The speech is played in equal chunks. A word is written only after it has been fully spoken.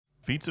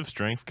Feats of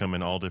strength come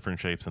in all different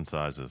shapes and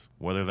sizes,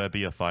 whether that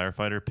be a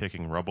firefighter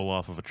picking rubble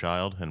off of a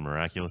child and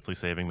miraculously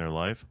saving their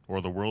life, or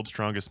the world's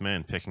strongest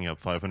man picking up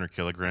 500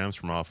 kilograms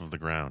from off of the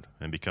ground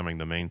and becoming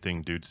the main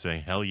thing dudes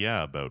say hell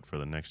yeah about for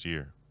the next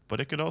year.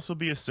 But it could also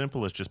be as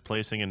simple as just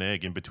placing an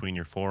egg in between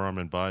your forearm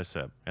and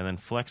bicep, and then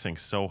flexing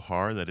so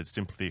hard that it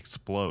simply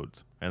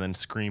explodes, and then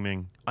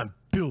screaming, "I'm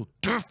built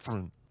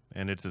different!"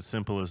 And it's as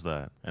simple as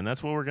that. And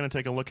that's what we're going to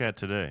take a look at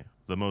today,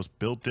 the most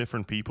built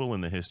different people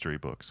in the history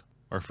books.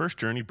 Our first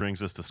journey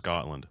brings us to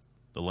Scotland,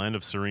 the land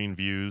of serene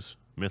views,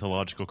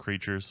 mythological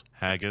creatures,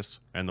 haggis,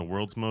 and the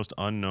world's most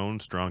unknown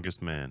strongest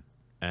man,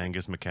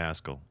 Angus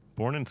MacAskill.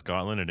 Born in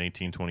Scotland in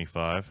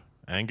 1825,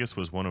 Angus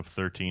was one of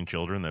 13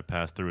 children that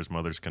passed through his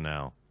mother's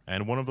canal,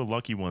 and one of the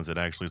lucky ones that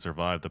actually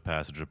survived the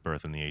passage of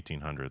birth in the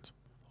 1800s.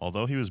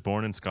 Although he was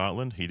born in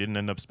Scotland, he didn't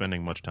end up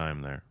spending much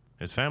time there.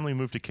 His family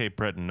moved to Cape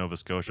Breton, Nova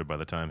Scotia by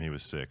the time he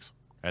was 6.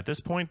 At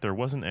this point, there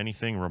wasn't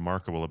anything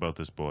remarkable about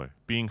this boy.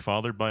 Being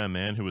fathered by a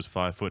man who was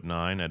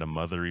 5'9" and a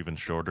mother even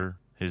shorter,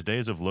 his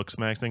days of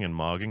looks-maxing and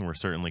mogging were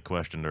certainly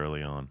questioned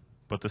early on.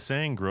 But the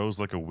saying grows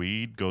like a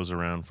weed goes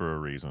around for a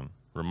reason.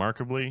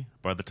 Remarkably,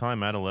 by the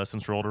time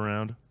adolescence rolled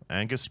around,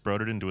 Angus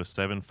sprouted into a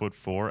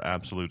 7'4"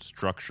 absolute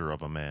structure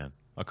of a man.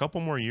 A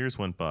couple more years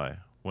went by,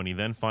 when he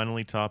then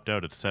finally topped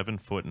out at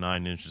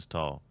 7'9"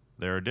 tall.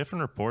 There are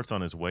different reports on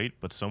his weight,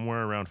 but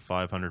somewhere around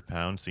 500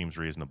 pounds seems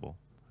reasonable.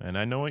 And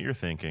I know what you're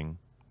thinking.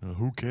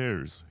 Who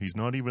cares? He's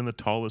not even the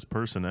tallest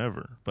person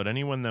ever. But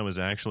anyone that was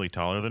actually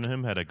taller than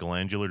him had a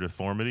glandular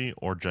deformity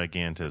or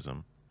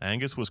gigantism.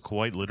 Angus was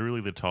quite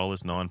literally the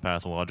tallest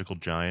non-pathological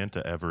giant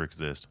to ever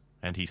exist,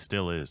 and he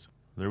still is.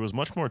 There was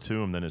much more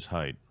to him than his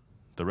height.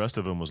 The rest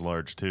of him was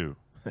large too.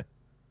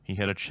 He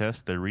had a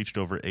chest that reached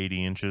over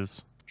 80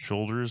 inches,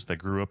 shoulders that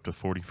grew up to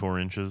 44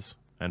 inches,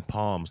 and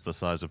palms the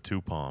size of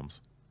 2 palms.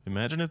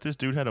 Imagine if this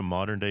dude had a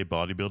modern-day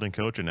bodybuilding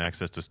coach and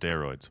access to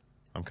steroids.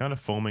 I'm kind of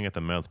foaming at the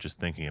mouth just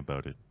thinking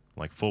about it,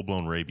 like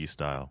full-blown rabies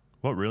style.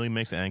 What really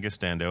makes Angus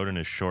stand out in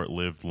his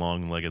short-lived,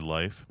 long-legged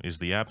life is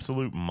the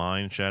absolute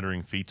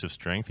mind-shattering feats of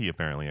strength he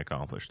apparently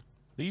accomplished.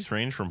 These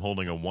range from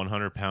holding a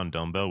 100-pound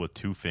dumbbell with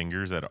 2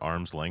 fingers at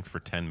arm's length for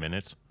 10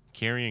 minutes,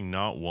 carrying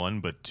not 1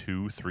 but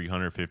 2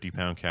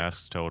 350-pound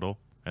casks total,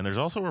 and there's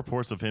also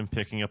reports of him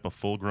picking up a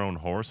full-grown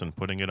horse and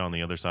putting it on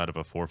the other side of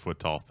a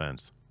 4-foot-tall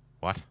fence.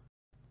 What?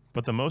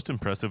 But the most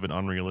impressive and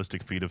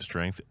unrealistic feat of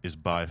strength is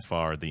by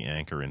far the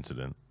Anchor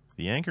incident.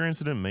 The Anchor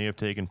incident may have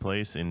taken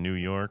place in New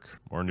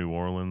York, or New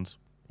Orleans,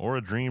 or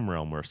a dream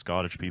realm where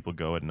Scottish people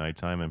go at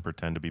nighttime and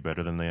pretend to be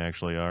better than they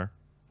actually are.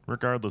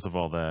 Regardless of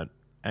all that,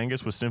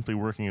 Angus was simply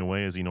working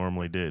away as he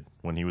normally did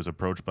when he was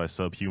approached by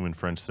subhuman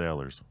French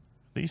sailors.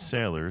 These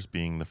sailors,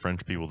 being the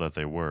French people that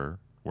they were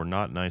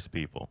not nice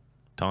people,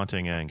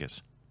 taunting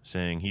Angus,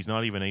 saying he's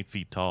not even 8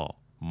 feet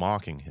tall,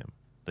 mocking him.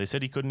 They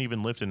said he couldn't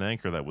even lift an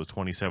anchor that was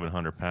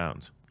 2,700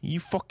 pounds. "You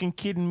fucking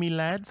kidding me,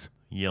 lads?"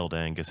 yelled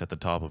Angus at the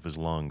top of his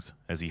lungs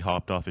as he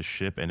hopped off his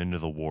ship and into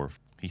the wharf.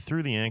 He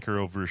threw the anchor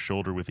over his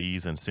shoulder with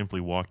ease and simply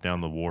walked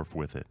down the wharf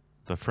with it.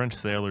 The French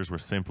sailors were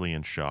simply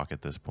in shock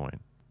at this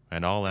point,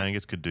 and all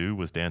Angus could do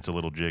was dance a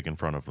little jig in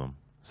front of them.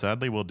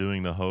 Sadly, while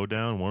doing the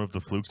hoedown, one of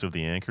the flukes of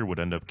the anchor would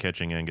end up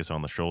catching Angus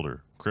on the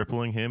shoulder,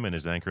 crippling him in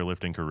his anchor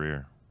lifting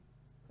career.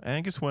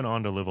 Angus went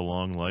on to live a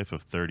long life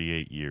of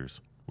 38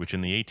 years. Which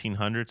in the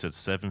 1800s at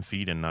 7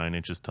 feet and 9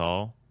 inches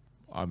tall,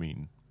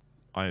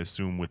 I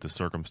assume with the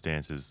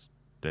circumstances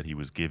that he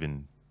was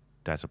given,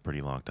 that's a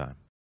pretty long time.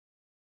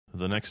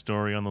 The next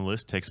story on the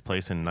list takes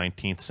place in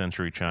 19th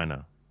century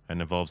China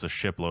and involves a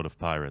shipload of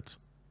pirates.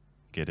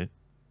 Get it?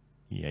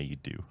 Yeah, you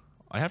do.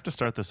 I have to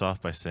start this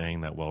off by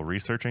saying that while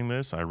researching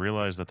this, I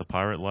realized that the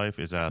pirate life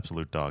is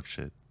absolute dog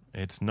shit.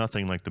 It's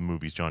nothing like the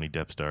movies Johnny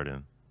Depp starred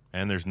in.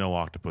 And there's no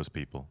octopus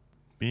people.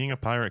 Being a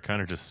pirate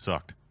kinda just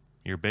sucked.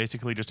 You're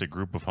basically just a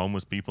group of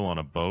homeless people on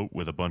a boat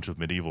with a bunch of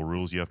medieval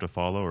rules you have to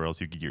follow, or else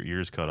you get your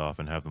ears cut off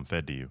and have them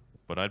fed to you.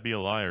 But I'd be a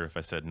liar if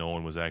I said no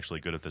one was actually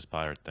good at this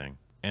pirate thing.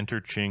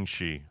 Enter Qing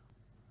Shi.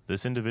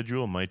 This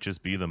individual might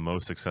just be the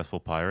most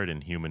successful pirate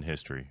in human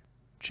history.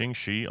 Qing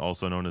Shi,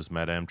 also known as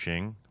Madame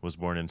Qing, was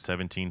born in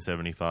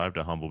 1775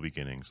 to humble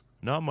beginnings.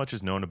 Not much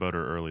is known about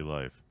her early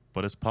life,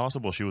 but it's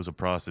possible she was a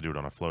prostitute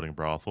on a floating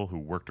brothel who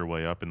worked her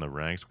way up in the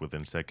ranks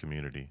within said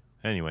community.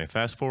 Anyway,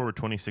 fast forward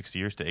 26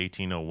 years to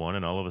 1801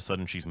 and all of a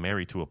sudden she's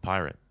married to a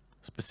pirate.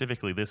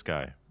 Specifically this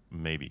guy,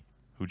 maybe,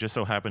 who just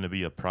so happened to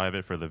be a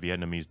private for the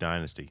Vietnamese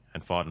dynasty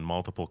and fought in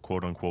multiple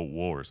quote-unquote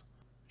wars.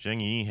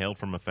 Zheng Yi hailed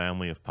from a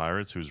family of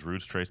pirates whose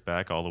roots traced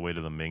back all the way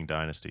to the Ming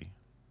dynasty.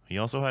 He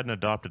also had an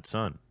adopted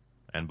son,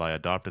 and by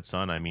adopted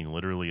son I mean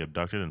literally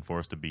abducted and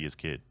forced to be his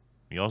kid.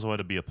 He also had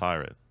to be a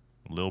pirate.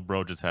 Lil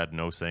bro just had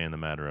no say in the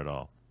matter at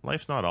all.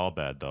 Life's not all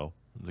bad though.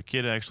 The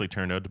kid actually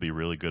turned out to be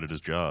really good at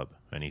his job,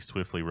 and he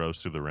swiftly rose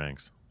through the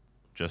ranks.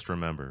 Just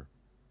remember,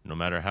 no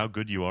matter how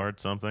good you are at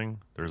something,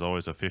 there's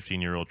always a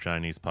 15-year-old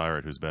Chinese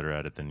pirate who's better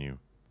at it than you.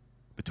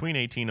 Between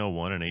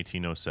 1801 and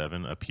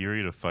 1807, a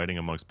period of fighting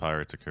amongst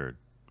pirates occurred.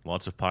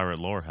 Lots of pirate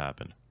lore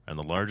happened, and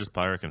the largest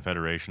pirate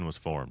confederation was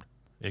formed.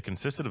 It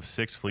consisted of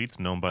 6 fleets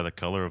known by the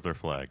color of their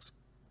flags: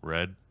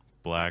 red,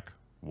 black,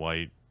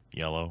 white,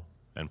 yellow,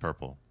 and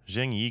purple.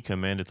 Zheng Yi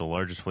commanded the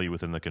largest fleet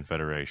within the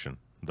Confederation,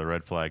 the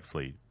Red Flag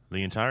Fleet.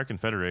 The entire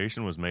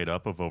Confederation was made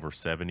up of over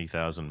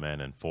 70,000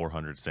 men and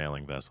 400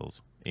 sailing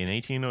vessels. In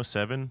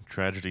 1807,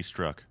 tragedy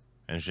struck,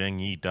 and Zheng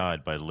Yi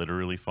died by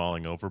literally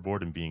falling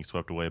overboard and being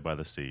swept away by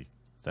the sea.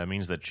 That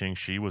means that Qing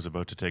Shi was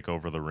about to take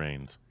over the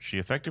reins. She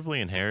effectively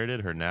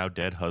inherited her now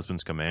dead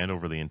husband's command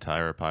over the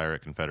entire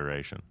pirate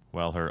confederation,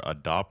 while her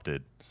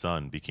adopted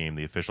son became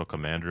the official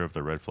commander of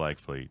the Red Flag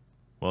Fleet.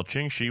 While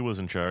Qing Shi was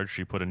in charge,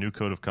 she put a new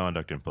code of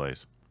conduct in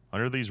place.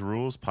 Under these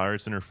rules,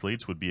 pirates in her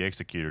fleets would be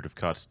executed if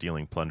caught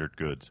stealing plundered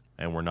goods,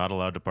 and were not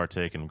allowed to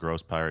partake in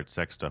gross pirate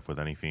sex stuff with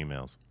any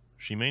females.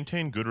 She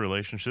maintained good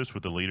relationships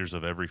with the leaders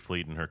of every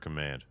fleet in her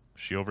command.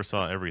 She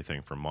oversaw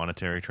everything from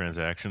monetary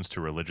transactions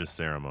to religious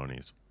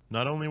ceremonies.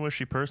 Not only was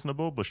she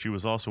personable, but she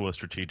was also a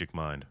strategic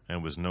mind,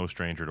 and was no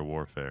stranger to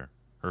warfare.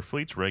 Her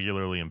fleets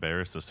regularly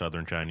embarrassed the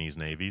southern Chinese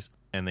navies,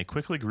 and they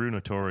quickly grew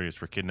notorious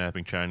for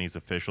kidnapping Chinese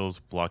officials,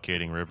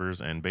 blockading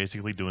rivers, and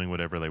basically doing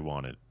whatever they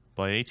wanted.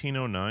 By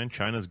 1809,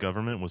 China's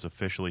government was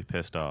officially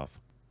pissed off,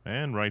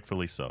 and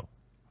rightfully so.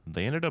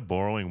 They ended up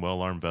borrowing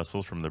well-armed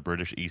vessels from the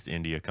British East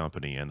India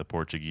Company and the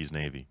Portuguese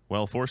Navy.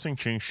 While forcing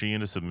Qing Shi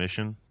into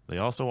submission, they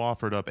also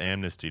offered up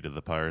amnesty to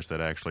the pirates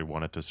that actually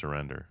wanted to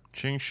surrender.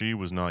 Qing Shi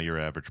was not your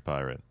average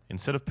pirate.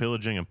 Instead of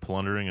pillaging and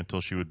plundering until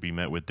she would be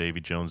met with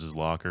Davy Jones's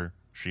locker,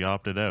 she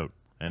opted out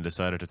and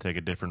decided to take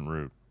a different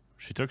route.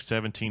 She took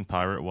 17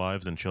 pirate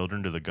wives and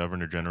children to the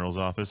Governor General's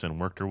office and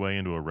worked her way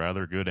into a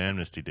rather good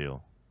amnesty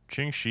deal.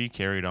 Qing Shi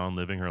carried on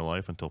living her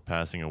life until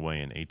passing away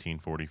in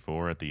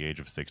 1844 at the age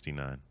of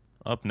 69.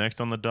 Up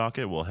next on the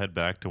docket, we'll head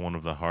back to one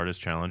of the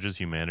hardest challenges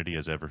humanity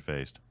has ever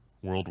faced,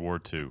 World War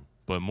II.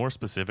 But more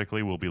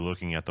specifically, we'll be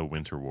looking at the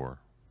Winter War.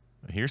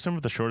 Here's some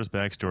of the shortest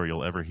backstory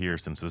you'll ever hear,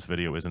 since this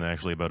video isn't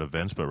actually about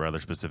events but rather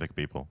specific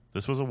people.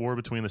 This was a war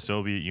between the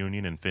Soviet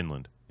Union and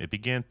Finland. It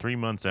began 3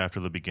 months after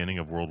the beginning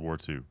of World War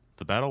II.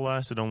 The battle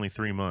lasted only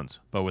 3 months,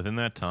 but within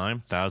that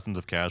time, thousands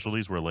of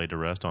casualties were laid to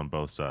rest on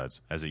both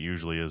sides, as it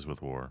usually is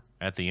with war.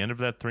 At the end of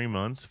that 3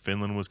 months,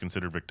 Finland was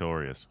considered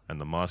victorious,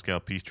 and the Moscow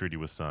Peace Treaty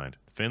was signed.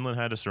 Finland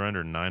had to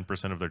surrender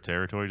 9% of their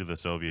territory to the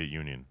Soviet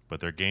Union, but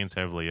their gains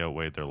heavily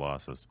outweighed their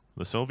losses.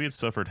 The Soviets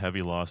suffered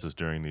heavy losses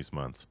during these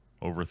months,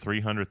 over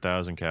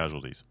 300,000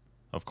 casualties.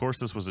 Of course,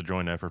 this was a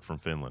joint effort from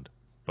Finland,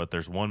 but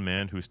there's one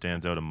man who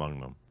stands out among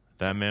them.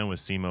 That man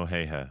was Simo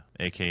Häyhä,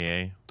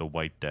 aka the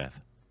White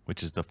Death,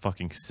 which is the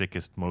fucking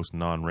sickest, most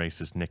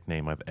non-racist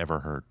nickname I've ever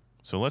heard.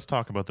 So let's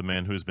talk about the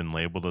man who's been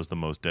labeled as the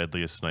most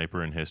deadliest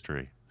sniper in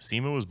history.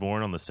 Simo was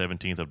born on the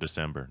 17th of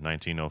December,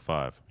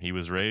 1905. He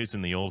was raised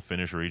in the old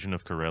Finnish region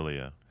of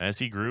Karelia. As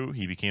he grew,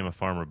 he became a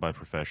farmer by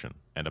profession,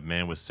 and a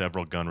man with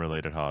several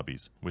gun-related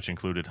hobbies, which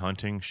included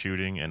hunting,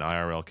 shooting, and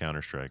IRL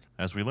Counter-Strike.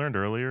 As we learned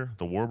earlier,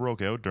 the war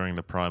broke out during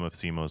the prime of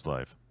Simo's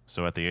life.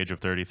 So at the age of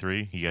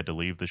 33, he had to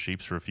leave the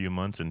sheeps for a few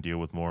months and deal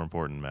with more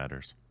important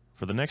matters.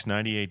 For the next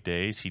 98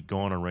 days, he'd go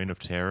on a reign of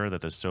terror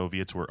that the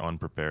Soviets were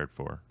unprepared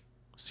for.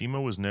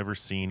 Simo was never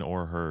seen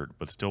or heard,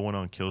 but still went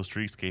on kill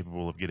streaks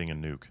capable of getting a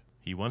nuke.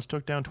 He once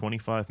took down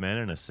 25 men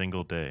in a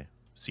single day.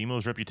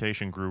 Simo's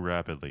reputation grew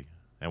rapidly,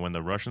 and when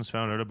the Russians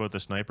found out about the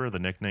sniper, the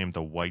nickname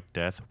the White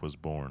Death was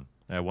born.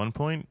 At one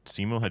point,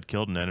 Simo had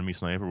killed an enemy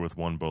sniper with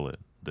 1 bullet.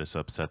 This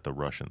upset the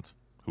Russians,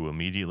 who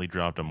immediately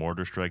dropped a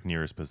mortar strike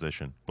near his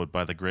position. But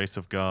by the grace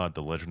of God,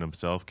 the legend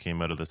himself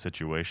came out of the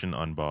situation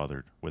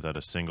unbothered, without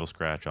a single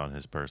scratch on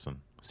his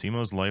person.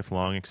 Simo's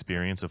lifelong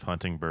experience of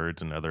hunting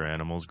birds and other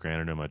animals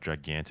granted him a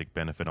gigantic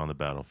benefit on the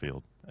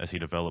battlefield, as he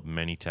developed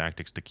many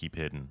tactics to keep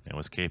hidden, and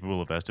was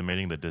capable of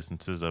estimating the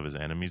distances of his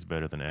enemies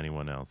better than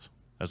anyone else.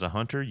 As a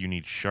hunter, you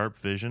need sharp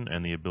vision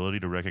and the ability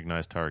to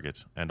recognize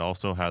targets, and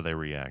also how they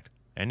react.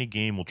 Any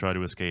game will try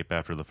to escape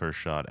after the first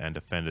shot and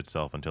defend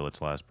itself until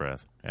its last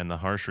breath. And the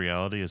harsh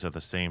reality is that the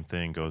same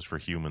thing goes for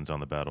humans on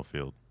the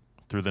battlefield.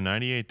 Through the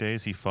 98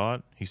 days he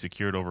fought, he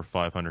secured over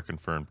 500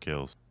 confirmed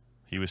kills.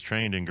 He was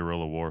trained in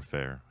guerrilla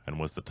warfare, and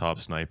was the top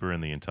sniper in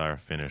the entire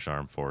Finnish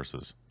armed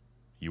forces.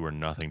 You are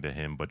nothing to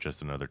him but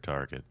just another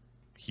target.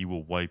 He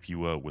will wipe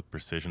you out with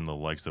precision the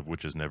likes of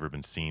which has never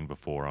been seen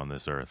before on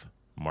this earth.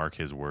 Mark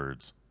his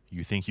words.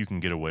 You think you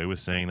can get away with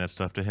saying that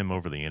stuff to him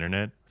over the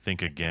internet?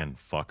 Think again,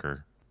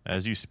 fucker.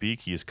 As you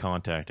speak, he is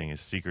contacting his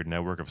secret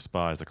network of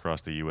spies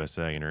across the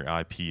USA, and her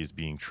IP is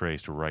being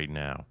traced right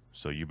now.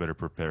 So you better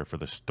prepare for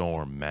the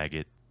storm,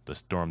 maggot. The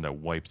storm that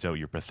wipes out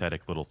your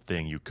pathetic little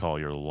thing you call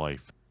your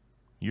life.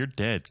 You're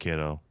dead,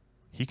 kiddo.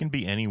 He can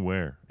be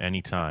anywhere,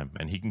 anytime,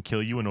 and he can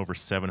kill you in over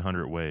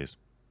 700 ways.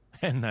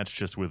 And that's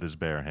just with his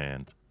bare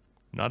hands.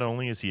 Not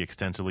only is he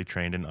extensively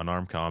trained in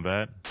unarmed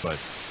combat, but...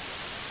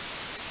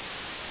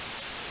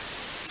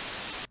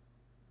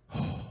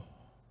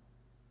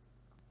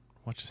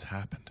 What just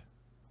happened?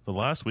 The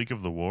last week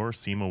of the war,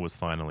 Simo was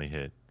finally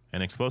hit.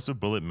 An explosive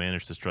bullet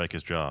managed to strike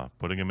his jaw,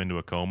 putting him into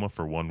a coma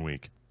for 1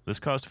 week. This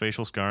caused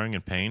facial scarring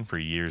and pain for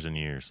years and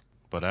years.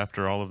 But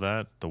after all of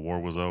that, the war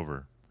was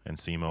over, and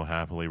Simo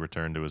happily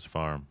returned to his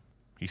farm.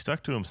 He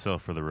stuck to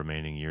himself for the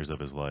remaining years of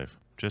his life,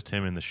 just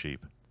him and the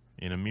sheep.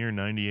 In a mere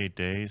 98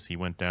 days, he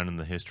went down in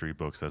the history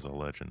books as a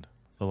legend.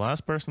 The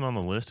last person on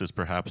the list is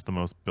perhaps the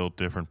most built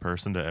different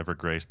person to ever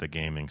grace the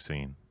gaming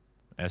scene.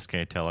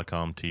 SK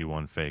Telecom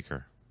T1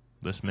 Faker.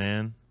 This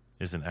man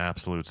is an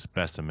absolute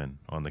specimen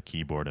on the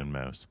keyboard and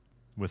mouse.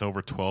 With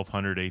over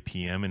 1200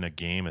 APM in a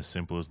game as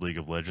simple as League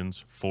of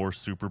Legends, 4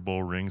 Super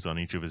Bowl rings on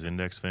each of his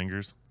index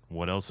fingers,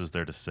 what else is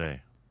there to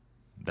say?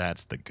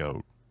 That's the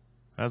GOAT.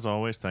 As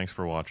always, thanks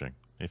for watching.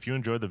 If you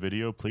enjoyed the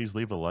video, please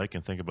leave a like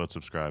and think about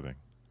subscribing.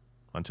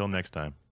 Until next time.